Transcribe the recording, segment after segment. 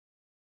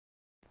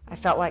I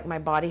felt like my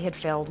body had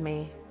failed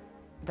me,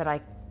 that I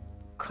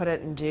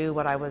couldn't do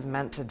what I was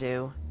meant to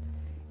do,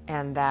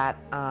 and that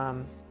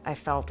I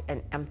felt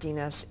an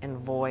emptiness and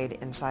void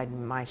inside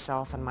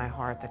myself and my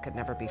heart that could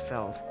never be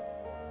filled.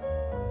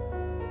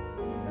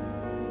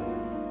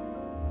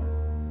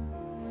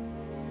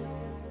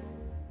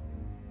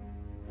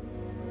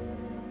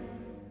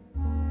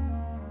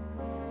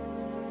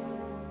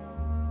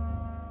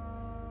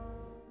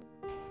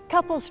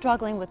 Couples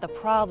struggling with the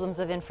problems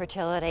of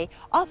infertility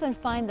often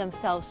find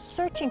themselves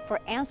searching for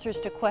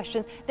answers to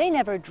questions they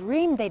never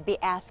dreamed they'd be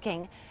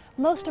asking.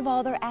 Most of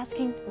all, they're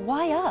asking,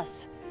 why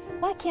us?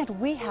 Why can't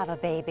we have a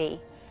baby?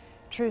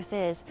 Truth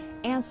is,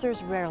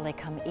 answers rarely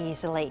come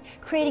easily,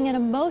 creating an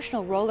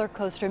emotional roller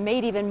coaster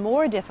made even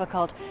more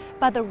difficult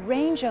by the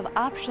range of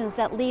options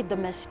that leave the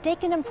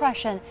mistaken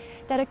impression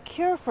that a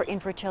cure for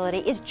infertility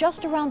is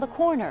just around the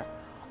corner,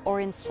 or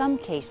in some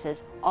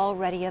cases,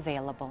 already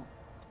available.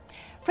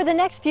 For the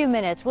next few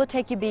minutes, we'll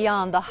take you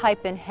beyond the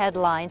hype and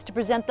headlines to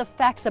present the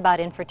facts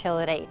about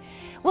infertility.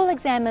 We'll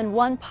examine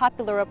one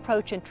popular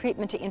approach in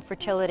treatment to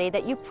infertility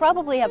that you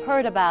probably have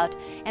heard about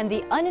and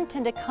the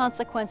unintended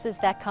consequences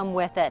that come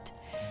with it.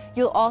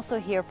 You'll also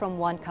hear from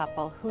one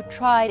couple who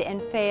tried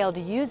and failed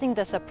using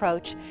this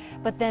approach,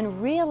 but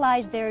then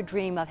realized their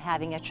dream of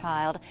having a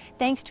child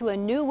thanks to a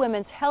new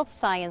women's health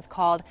science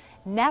called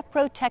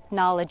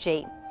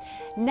naprotechnology.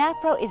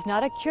 Napro is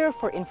not a cure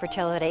for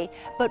infertility,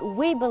 but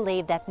we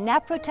believe that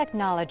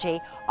naprotechnology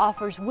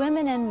offers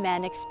women and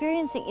men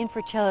experiencing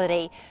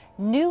infertility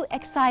new,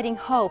 exciting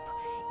hope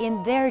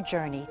in their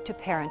journey to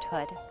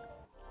parenthood.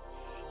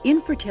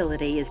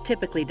 Infertility is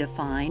typically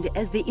defined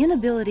as the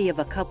inability of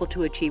a couple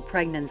to achieve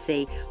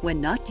pregnancy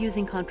when not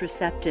using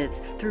contraceptives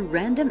through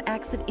random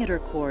acts of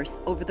intercourse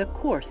over the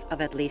course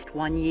of at least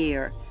 1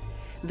 year.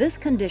 This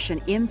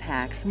condition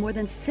impacts more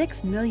than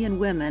 6 million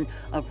women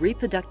of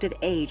reproductive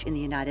age in the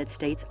United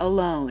States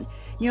alone,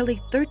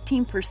 nearly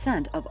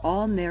 13% of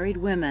all married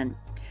women.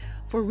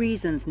 For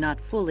reasons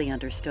not fully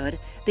understood,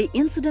 the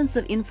incidence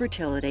of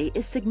infertility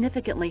is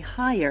significantly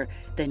higher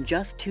than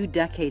just 2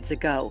 decades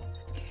ago.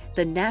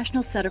 The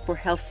National Center for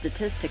Health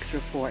Statistics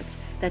reports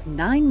that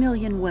 9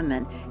 million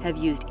women have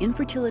used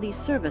infertility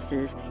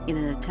services in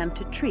an attempt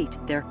to treat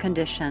their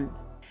condition.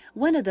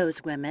 One of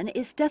those women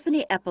is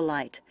Stephanie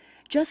Eppolite.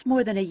 Just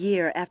more than a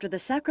year after the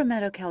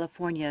Sacramento,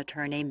 California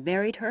attorney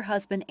married her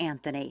husband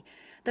Anthony,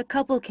 the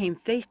couple came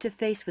face to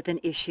face with an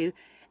issue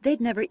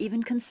they'd never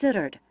even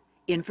considered: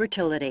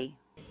 infertility.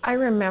 I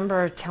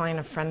remember telling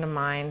a friend of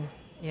mine,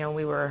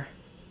 we were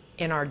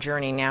in our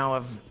journey now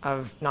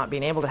of not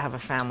being able to have a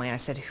family. I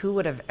said, who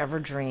would have ever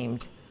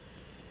dreamed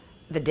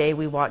the day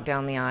we walked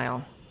down the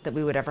aisle that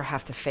we would ever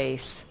have to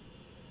face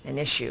an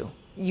issue?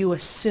 You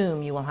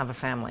assume you will have a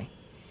family.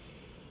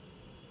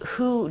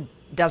 Who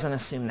doesn't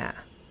assume that?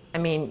 I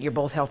mean, you're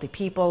both healthy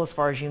people as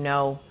far as you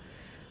know.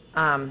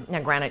 Now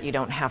granted, you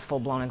don't have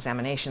full-blown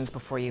examinations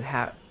before you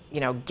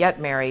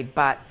get married,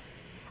 but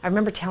I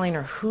remember telling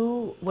her,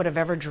 who would have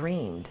ever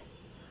dreamed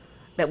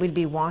that we'd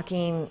be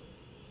walking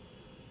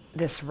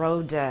this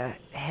road to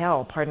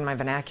hell, pardon my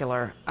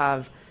vernacular,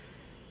 of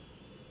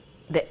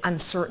the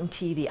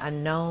uncertainty, the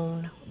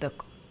unknown, the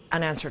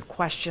unanswered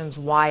questions,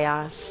 why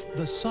us?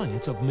 The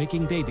science of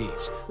making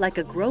babies. Like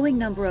a growing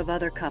number of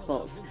other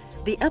couples,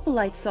 the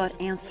Eppolites sought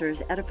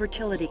answers at a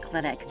fertility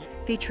clinic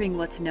featuring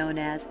what's known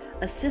as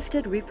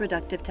assisted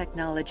reproductive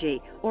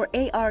technology, or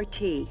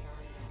ART.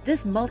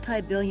 This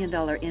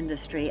multi-billion-dollar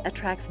industry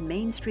attracts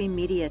mainstream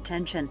media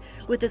attention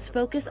with its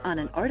focus on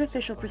an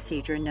artificial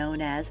procedure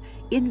known as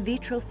in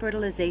vitro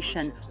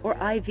fertilization, or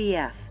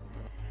IVF.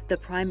 The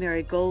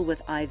primary goal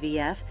with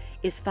IVF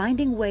is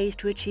finding ways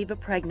to achieve a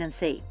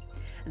pregnancy.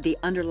 The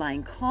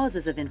underlying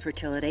causes of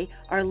infertility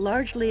are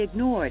largely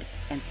ignored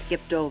and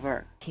skipped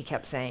over. He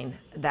kept saying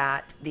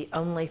that the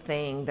only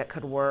thing that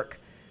could work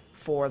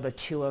for the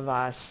two of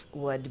us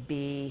would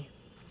be,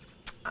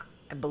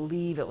 I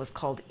believe it was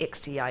called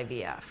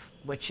IVF,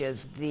 which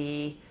is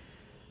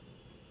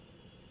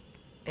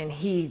and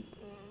he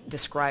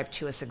described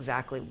to us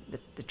exactly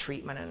the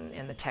treatment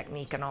and the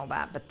technique and all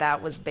that, but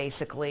that was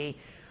basically,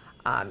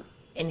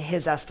 in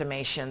his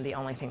estimation, the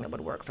only thing that would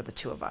work for the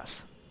two of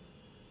us.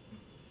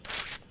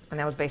 And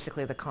that was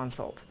basically the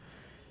consult.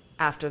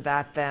 After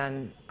that,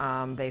 then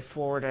they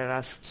forwarded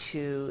us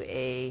to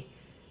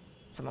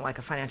someone like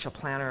a financial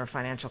planner or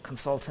financial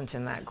consultant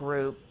in that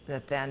group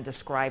that then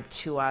described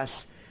to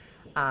us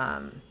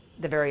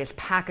the various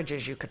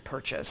packages you could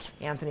purchase.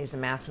 Anthony's the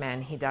math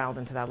man. He dialed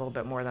into that a little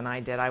bit more than I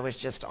did. I was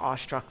just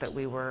awestruck that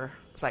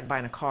it's like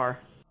buying a car.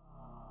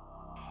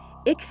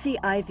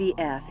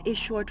 IVF is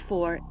short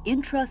for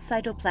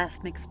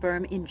intracytoplasmic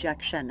sperm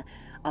injection,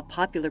 a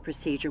popular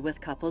procedure with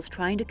couples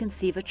trying to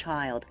conceive a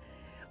child.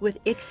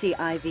 With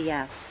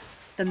IVF,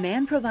 the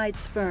man provides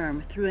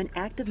sperm through an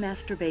act of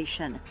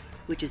masturbation,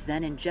 which is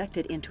then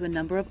injected into a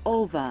number of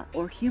ova,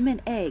 or human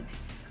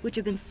eggs, which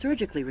have been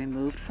surgically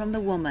removed from the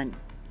woman.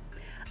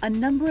 A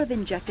number of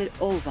injected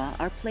ova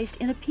are placed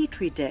in a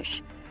petri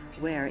dish,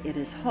 where it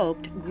is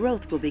hoped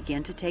growth will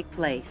begin to take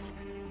place.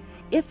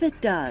 If it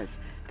does,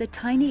 The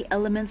tiny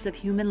elements of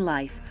human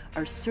life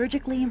are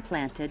surgically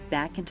implanted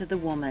back into the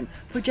woman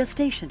for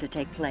gestation to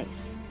take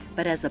place.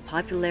 But as the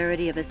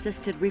popularity of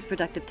assisted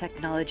reproductive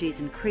technologies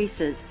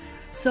increases,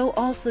 so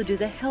also do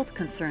the health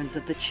concerns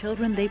of the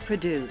children they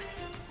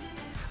produce.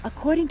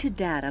 According to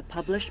data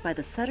published by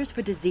the Centers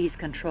for Disease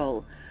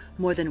Control,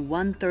 more than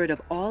 1/3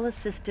 of all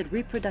assisted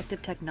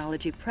reproductive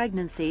technology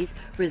pregnancies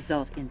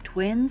result in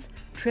twins,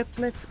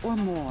 triplets, or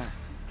more.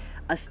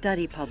 A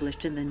study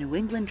published in the New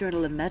England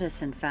Journal of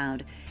Medicine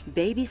found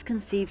babies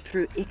conceived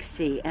through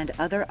ICSI and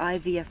other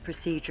IVF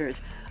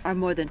procedures are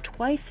more than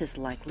twice as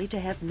likely to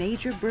have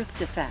major birth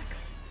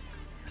defects.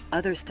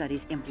 Other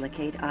studies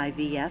implicate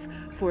IVF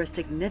for a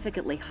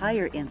significantly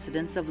higher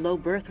incidence of low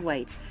birth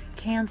weights,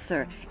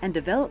 cancer, and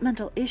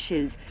developmental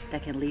issues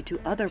that can lead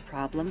to other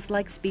problems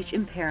like speech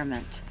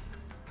impairment.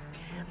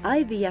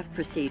 IVF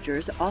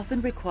procedures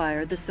often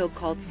require the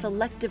so-called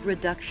selective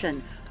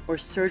reduction or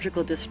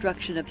surgical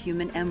destruction of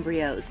human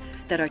embryos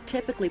that are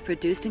typically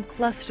produced in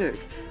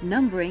clusters,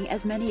 numbering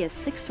as many as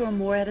 6 or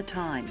more at a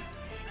time.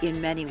 In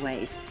many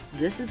ways,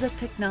 this is a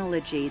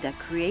technology that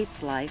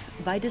creates life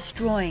by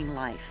destroying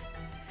life.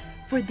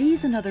 For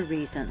these and other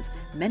reasons,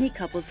 many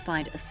couples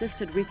find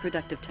assisted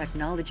reproductive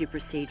technology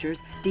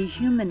procedures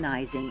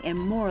dehumanizing and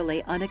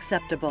morally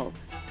unacceptable.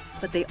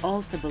 But they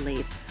also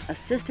believe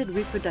assisted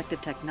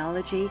reproductive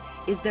technology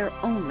is their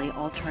only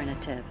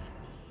alternative.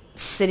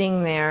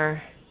 Sitting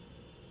there,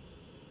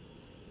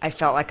 I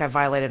felt like I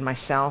violated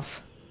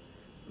myself,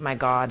 my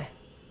God,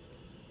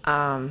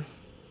 and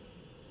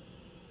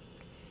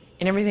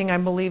everything I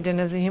believed in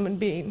as a human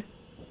being.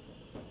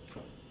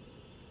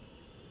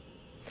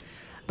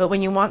 But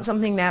when you want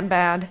something that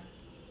bad,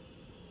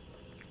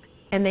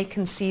 and they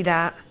can see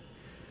that,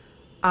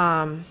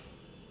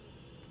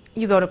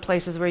 you go to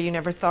places where you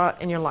never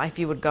thought in your life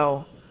you would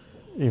go.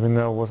 Even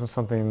though it wasn't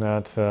something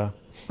that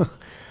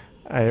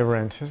I ever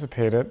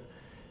anticipated,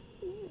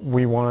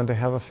 we wanted to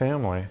have a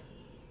family.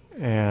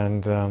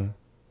 And,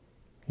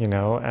 you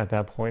know, at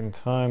that point in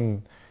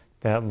time,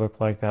 that looked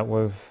like that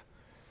was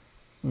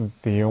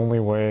the only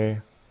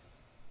way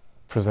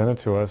presented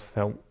to us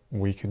that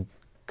we could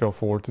go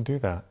forward to do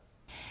that.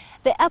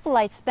 The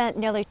Epaulites spent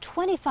nearly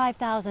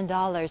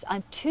 $25,000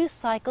 on 2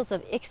 cycles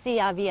of ICSI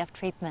IVF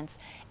treatments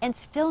and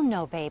still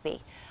no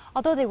baby.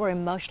 Although they were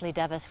emotionally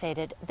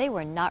devastated, they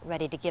were not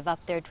ready to give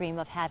up their dream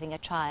of having a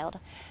child.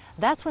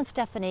 That's when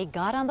Stephanie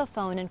got on the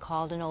phone and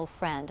called an old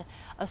friend,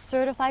 a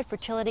certified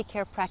fertility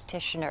care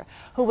practitioner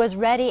who was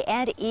ready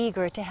and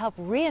eager to help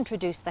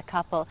reintroduce the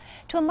couple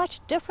to a much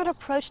different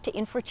approach to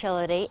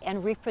infertility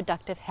and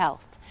reproductive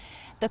health.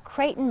 The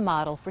Creighton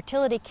Model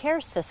Fertility Care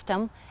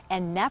System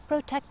and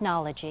NAPRO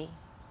technology.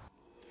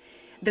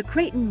 The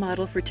Creighton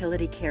Model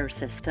Fertility Care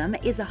System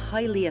is a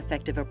highly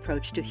effective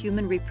approach to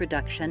human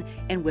reproduction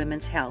and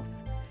women's health.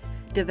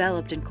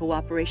 Developed in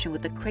cooperation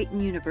with the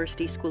Creighton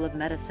University School of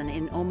Medicine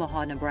in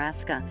Omaha,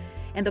 Nebraska,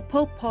 and the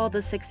Pope Paul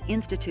VI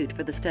Institute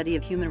for the Study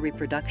of Human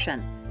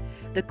Reproduction.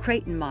 The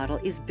Creighton model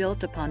is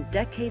built upon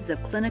decades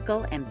of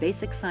clinical and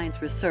basic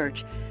science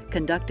research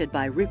conducted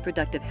by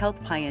reproductive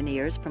health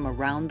pioneers from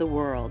around the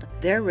world.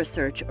 Their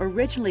research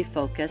originally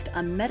focused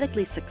on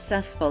medically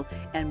successful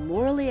and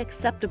morally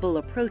acceptable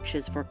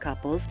approaches for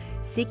couples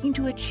seeking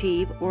to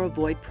achieve or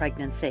avoid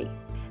pregnancy.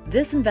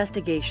 This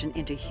investigation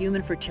into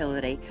human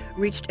fertility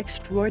reached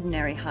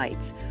extraordinary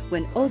heights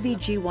when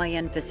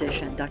OB/GYN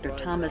physician Dr.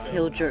 Thomas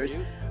Hilgers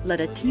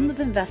led a team of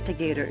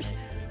investigators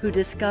who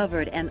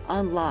discovered and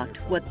unlocked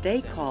what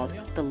they called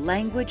the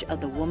language of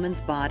the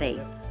woman's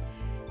body.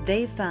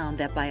 They found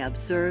that by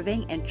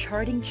observing and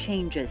charting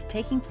changes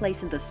taking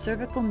place in the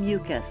cervical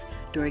mucus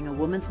during a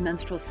woman's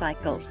menstrual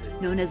cycle,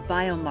 known as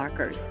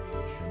biomarkers,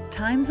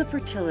 times of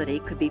fertility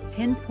could be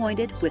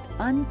pinpointed with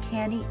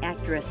uncanny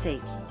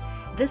accuracy.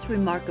 This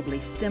remarkably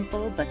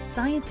simple but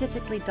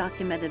scientifically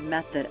documented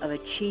method of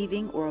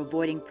achieving or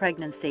avoiding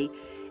pregnancy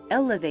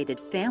elevated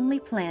family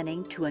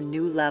planning to a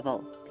new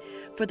level.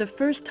 For the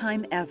first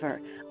time ever,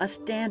 a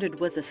standard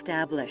was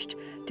established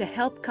to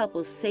help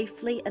couples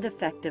safely and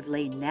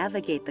effectively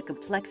navigate the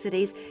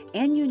complexities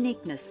and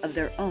uniqueness of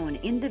their own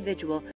individual